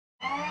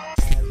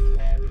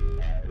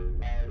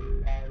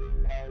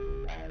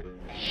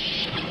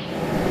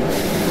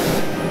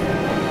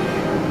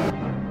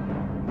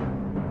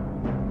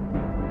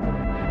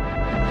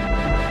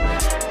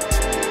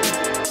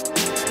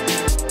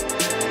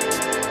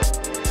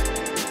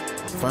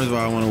First of all,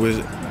 I want to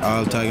wish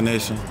all Tiger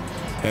Nation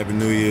Happy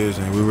New Year's,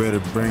 and we're ready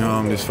to bring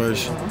home this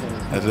first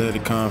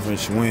athletic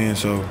conference win.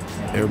 So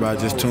everybody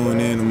just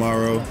tune in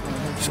tomorrow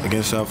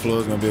against South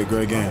Florida. It's going to be a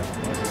great game.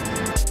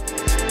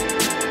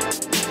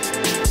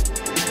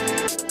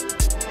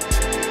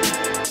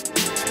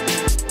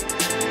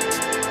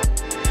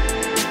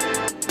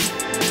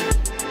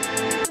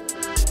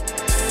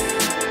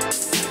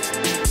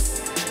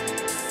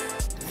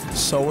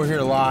 So we're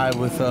here live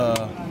with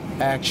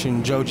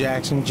Action Joe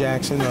Jackson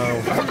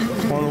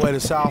on the way to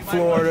South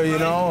Florida, you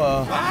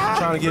know,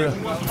 trying to get a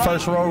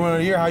first road runner of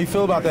the year. How you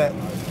feel about that?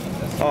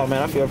 Oh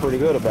man, I feel pretty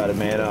good about it,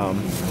 man.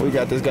 We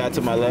got this guy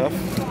to my left,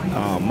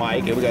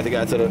 Mike, and we got the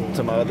guy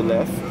to my other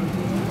left,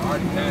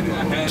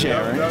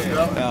 Sharon.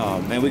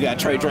 And we got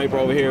Trey Draper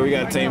over here. We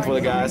got a team full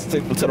of guys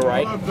to the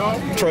right.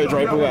 Trey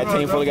Draper, we got a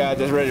team full of guys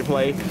that's ready to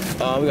play. We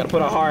got to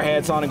put our hard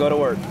hats on and go to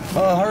work.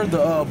 I heard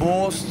the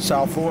Bulls,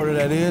 South Florida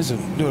that is,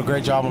 do a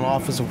great job on the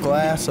offensive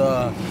glass.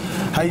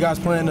 How you guys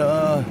plan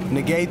to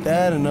negate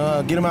that and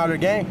get them out of the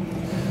game?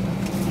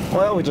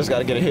 Well, we just got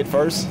to get a hit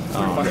first.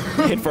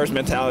 Hit first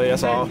mentality,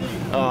 that's all.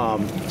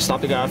 Stop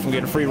the guys from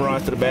getting free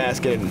runs to the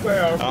basket and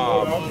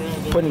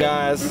putting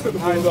guys, in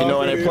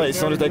their place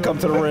as soon as they come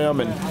to the rim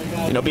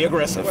and, be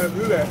aggressive.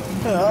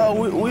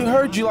 We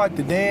heard you like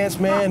to dance,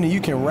 man, and you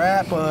can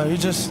rap. You're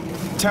just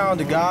a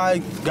talented guy,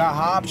 got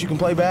hops, you can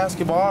play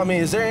basketball. I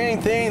mean, is there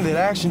anything that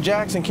Action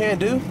Jackson can't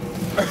do?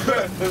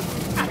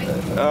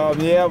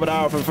 Yeah, but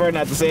I would prefer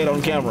not to say it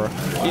on camera.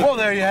 Well,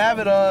 there you have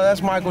it.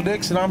 That's Michael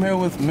Dixon. I'm here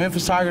with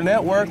Memphis Tiger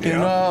Network,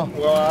 and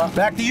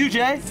back to you,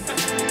 Jay.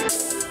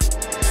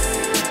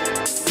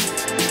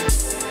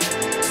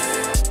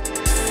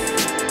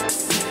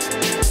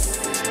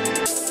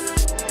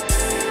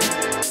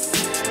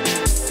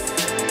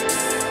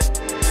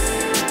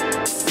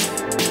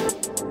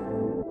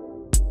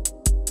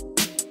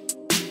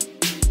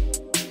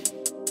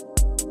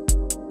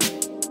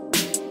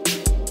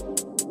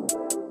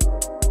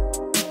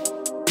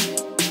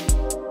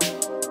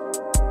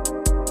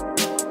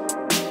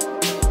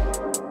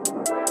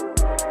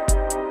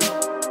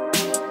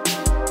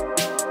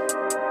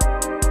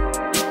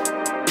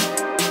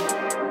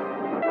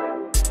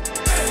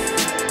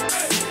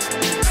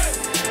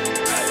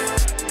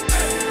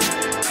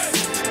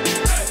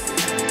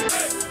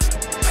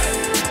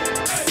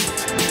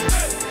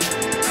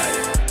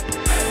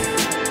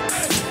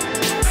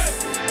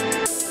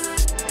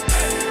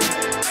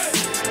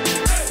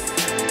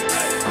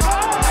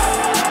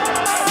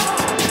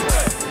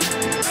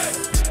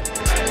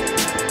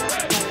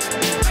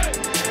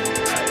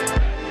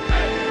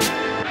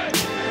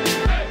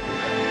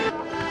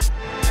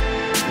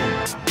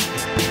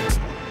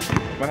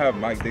 I have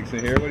Mike Dixon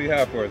here. What do you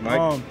have for us,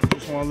 Mike?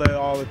 Just want to let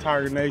all the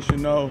Tiger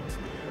Nation know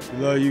we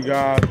love you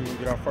guys. We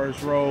get our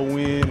first road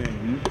win,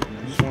 and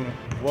just want to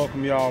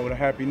welcome y'all with a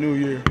Happy New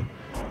Year.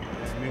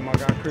 Me and my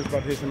guy Chris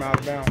about to hit some out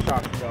of bounds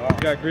shots for y'all. You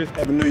got Chris.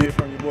 Happy New Year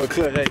from your boy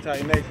Cliff. Hey,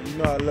 Tiger Nation, you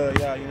know I love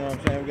y'all. You know what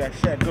I'm saying? We got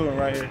Shaq Dillon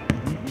right here.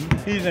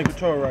 He's in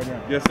control right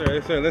now. Yes, sir.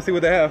 Yes, sir. Let's see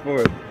what they have for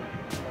us.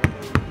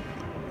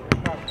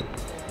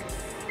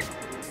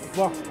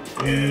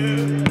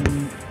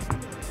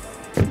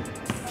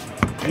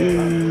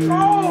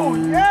 Oh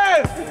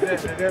yes!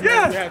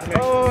 Yes!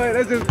 Oh, wait,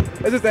 that's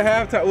just a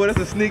halftime. Well, that's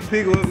a sneak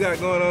peek of what we got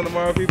going on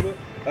tomorrow, people.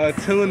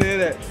 Tune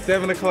in at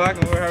 7 o'clock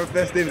and we're having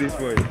festivities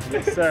for you.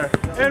 Yes, sir.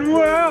 And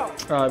we're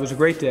out. It was a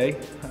great day.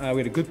 We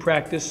had a good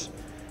practice.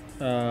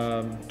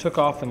 Took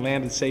off and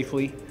landed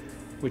safely,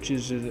 which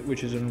is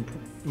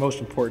most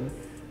important.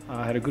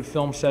 Had a good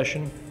film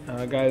session.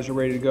 Guys are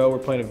ready to go. We're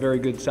playing a very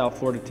good South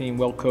Florida team,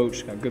 well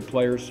coached, got good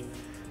players,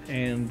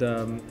 and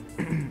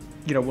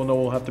we'll know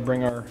we'll have to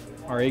bring our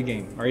A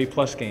game, our A+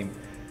 game,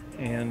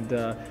 and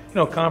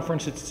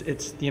conference.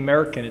 It's the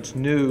American. It's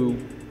new.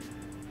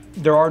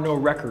 There are no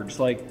records.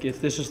 Like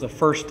if this is the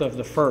first of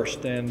the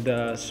first, and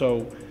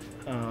so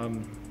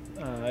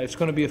it's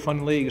going to be a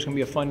fun league. It's going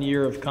to be a fun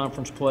year of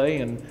conference play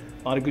and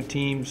a lot of good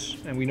teams,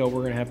 and we know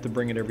we're going to have to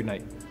bring it every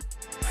night.